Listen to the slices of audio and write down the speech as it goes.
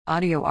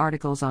Audio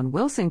articles on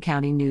Wilson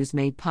County News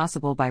made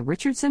possible by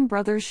Richardson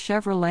Brothers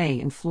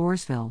Chevrolet in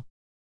Floresville.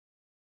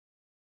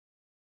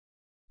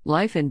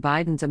 Life in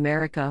Biden's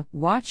America,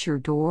 Watch Your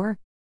Door.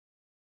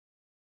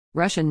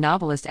 Russian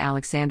novelist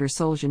Alexander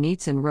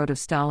Solzhenitsyn wrote of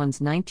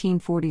Stalin's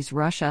 1940s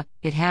Russia,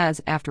 "It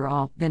has, after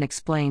all, been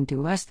explained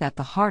to us that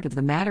the heart of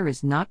the matter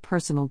is not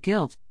personal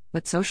guilt,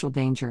 but social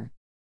danger.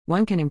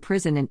 One can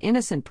imprison an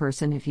innocent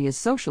person if he is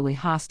socially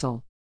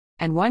hostile.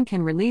 And one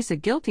can release a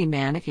guilty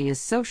man if he is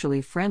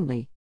socially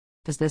friendly.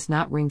 Does this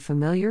not ring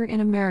familiar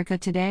in America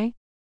today?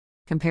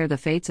 Compare the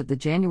fates of the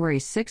January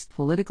 6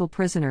 political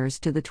prisoners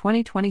to the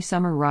 2020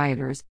 summer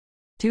rioters.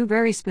 Two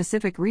very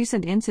specific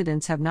recent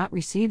incidents have not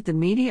received the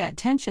media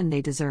attention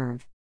they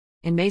deserve.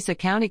 In Mesa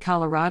County,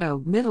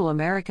 Colorado, Middle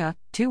America,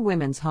 two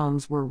women's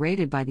homes were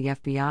raided by the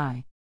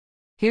FBI.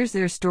 Here's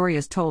their story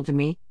as told to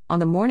me. On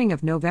the morning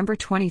of November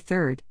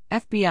 23,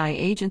 FBI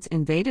agents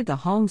invaded the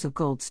homes of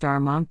Gold Star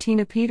mom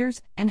Tina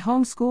Peters and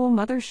homeschool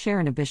mother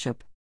Sharona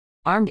Bishop.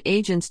 Armed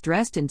agents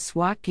dressed in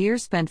SWAT gear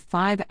spent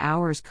 5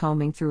 hours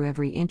combing through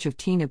every inch of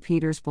Tina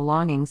Peters'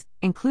 belongings,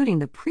 including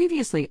the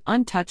previously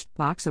untouched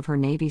box of her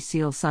Navy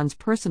SEAL son's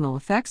personal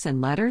effects and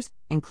letters,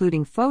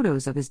 including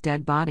photos of his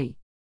dead body.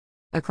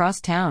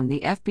 Across town, the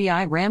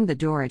FBI rammed the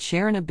door at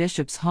Sharona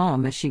Bishop's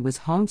home as she was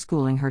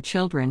homeschooling her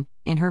children,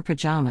 in her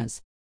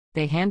pajamas.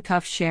 They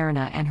handcuffed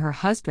Sharona and her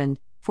husband,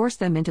 forced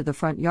them into the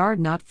front yard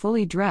not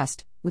fully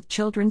dressed, with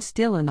children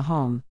still in the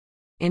home.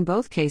 In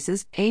both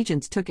cases,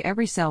 agents took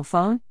every cell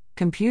phone,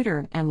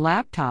 computer, and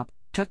laptop,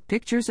 took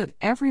pictures of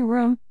every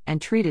room,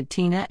 and treated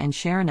Tina and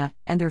Sharona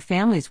and their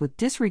families with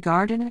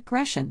disregard and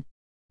aggression.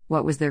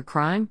 What was their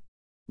crime?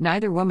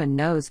 Neither woman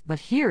knows, but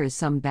here is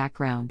some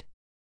background.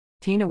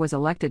 Tina was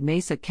elected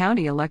Mesa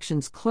County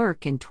Elections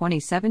Clerk in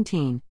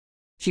 2017.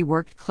 She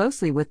worked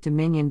closely with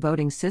Dominion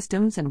voting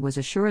systems and was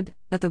assured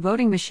that the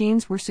voting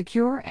machines were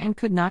secure and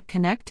could not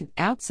connect to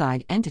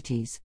outside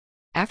entities.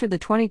 After the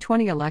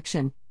 2020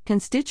 election,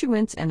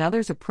 constituents and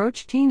others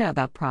approached Tina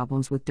about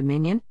problems with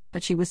Dominion,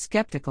 but she was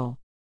skeptical.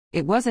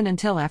 It wasn't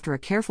until after a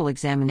careful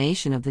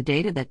examination of the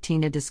data that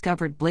Tina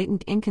discovered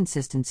blatant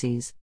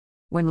inconsistencies.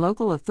 When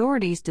local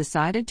authorities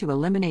decided to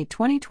eliminate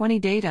 2020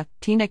 data,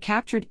 Tina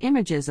captured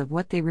images of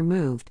what they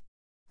removed.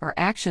 Her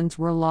actions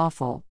were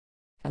lawful.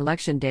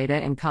 Election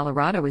data in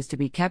Colorado is to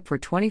be kept for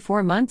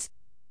 24 months,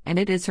 and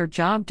it is her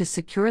job to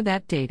secure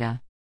that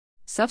data.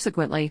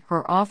 Subsequently,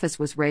 her office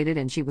was raided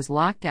and she was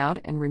locked out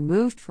and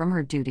removed from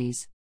her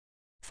duties.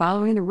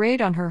 Following the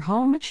raid on her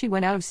home, she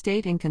went out of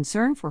state in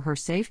concern for her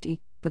safety,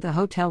 but the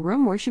hotel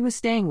room where she was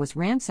staying was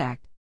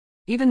ransacked.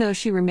 Even though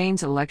she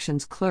remains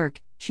elections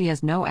clerk, she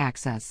has no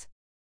access.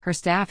 Her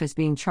staff is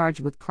being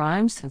charged with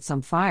crimes and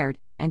some fired,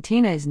 and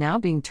Tina is now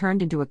being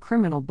turned into a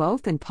criminal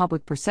both in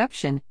public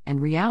perception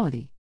and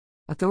reality.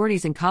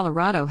 Authorities in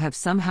Colorado have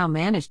somehow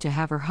managed to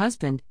have her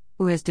husband,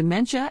 who has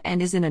dementia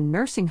and is in a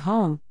nursing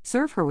home,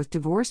 serve her with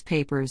divorce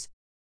papers.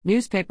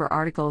 Newspaper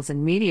articles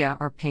and media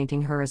are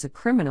painting her as a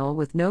criminal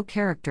with no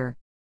character.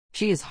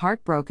 She is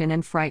heartbroken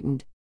and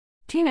frightened.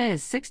 Tina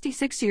is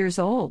 66 years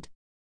old.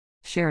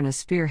 Sharona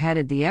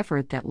spearheaded the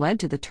effort that led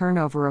to the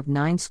turnover of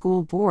 9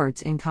 school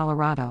boards in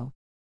Colorado.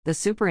 The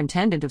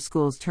superintendent of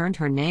schools turned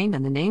her name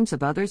and the names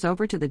of others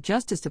over to the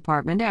Justice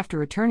Department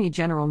after Attorney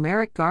General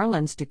Merrick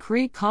Garland's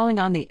decree calling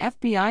on the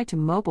FBI to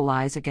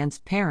mobilize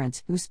against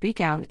parents who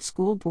speak out at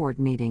school board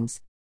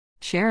meetings.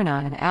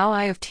 Sharona, an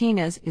ally of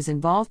Tina's, is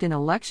involved in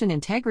election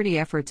integrity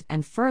efforts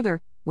and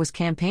further, was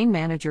campaign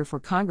manager for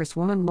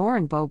Congresswoman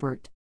Lauren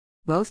Boebert.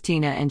 Both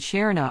Tina and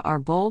Sharona are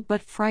bold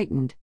but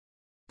frightened.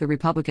 The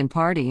Republican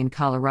Party in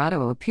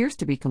Colorado appears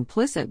to be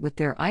complicit with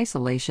their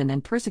isolation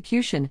and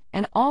persecution,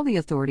 and all the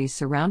authorities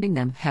surrounding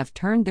them have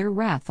turned their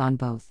wrath on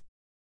both.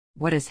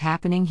 What is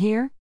happening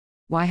here?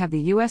 Why have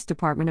the U.S.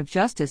 Department of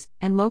Justice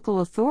and local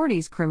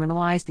authorities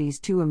criminalized these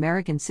two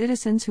American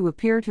citizens who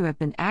appear to have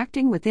been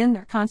acting within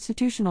their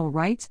constitutional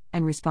rights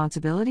and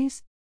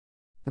responsibilities?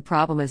 The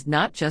problem is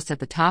not just at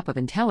the top of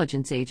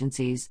intelligence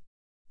agencies.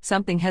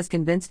 Something has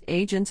convinced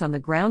agents on the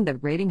ground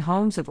that raiding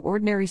homes of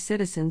ordinary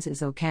citizens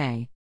is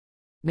okay.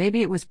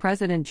 Maybe it was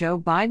President Joe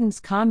Biden's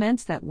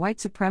comments that white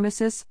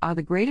supremacists are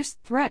the greatest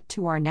threat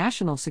to our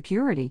national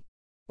security.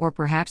 Or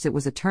perhaps it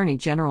was Attorney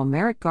General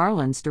Merrick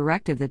Garland's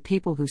directive that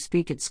people who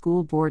speak at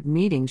school board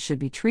meetings should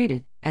be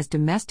treated as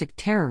domestic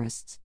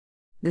terrorists.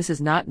 This is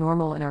not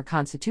normal in our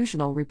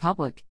constitutional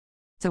republic.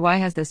 So why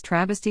has this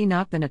travesty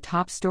not been a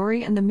top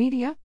story in the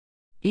media?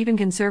 Even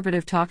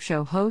conservative talk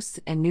show hosts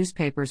and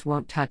newspapers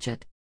won't touch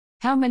it.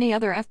 How many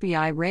other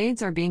FBI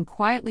raids are being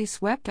quietly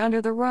swept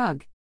under the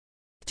rug?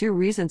 2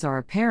 reasons are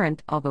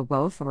apparent, although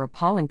both are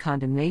appalling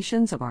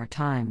condemnations of our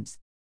times.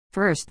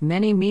 First,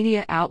 many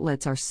media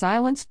outlets are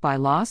silenced by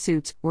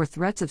lawsuits or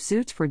threats of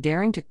suits for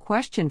daring to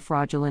question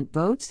fraudulent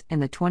votes in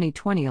the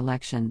 2020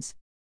 elections.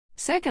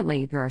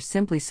 Secondly, there are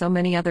simply so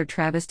many other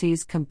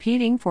travesties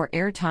competing for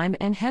airtime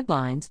and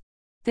headlines.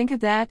 Think of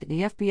that,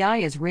 the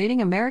FBI is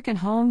raiding American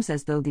homes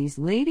as though these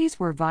ladies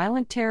were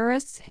violent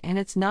terrorists and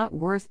it's not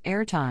worth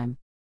airtime.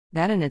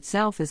 That in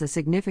itself is a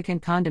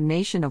significant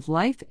condemnation of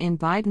life in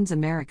Biden's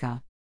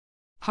America.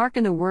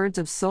 Hearken the words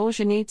of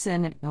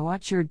Solzhenitsyn,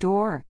 watch your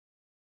door.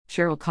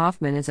 Cheryl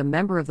Kaufman is a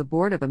member of the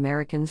Board of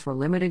Americans for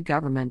Limited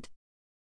Government.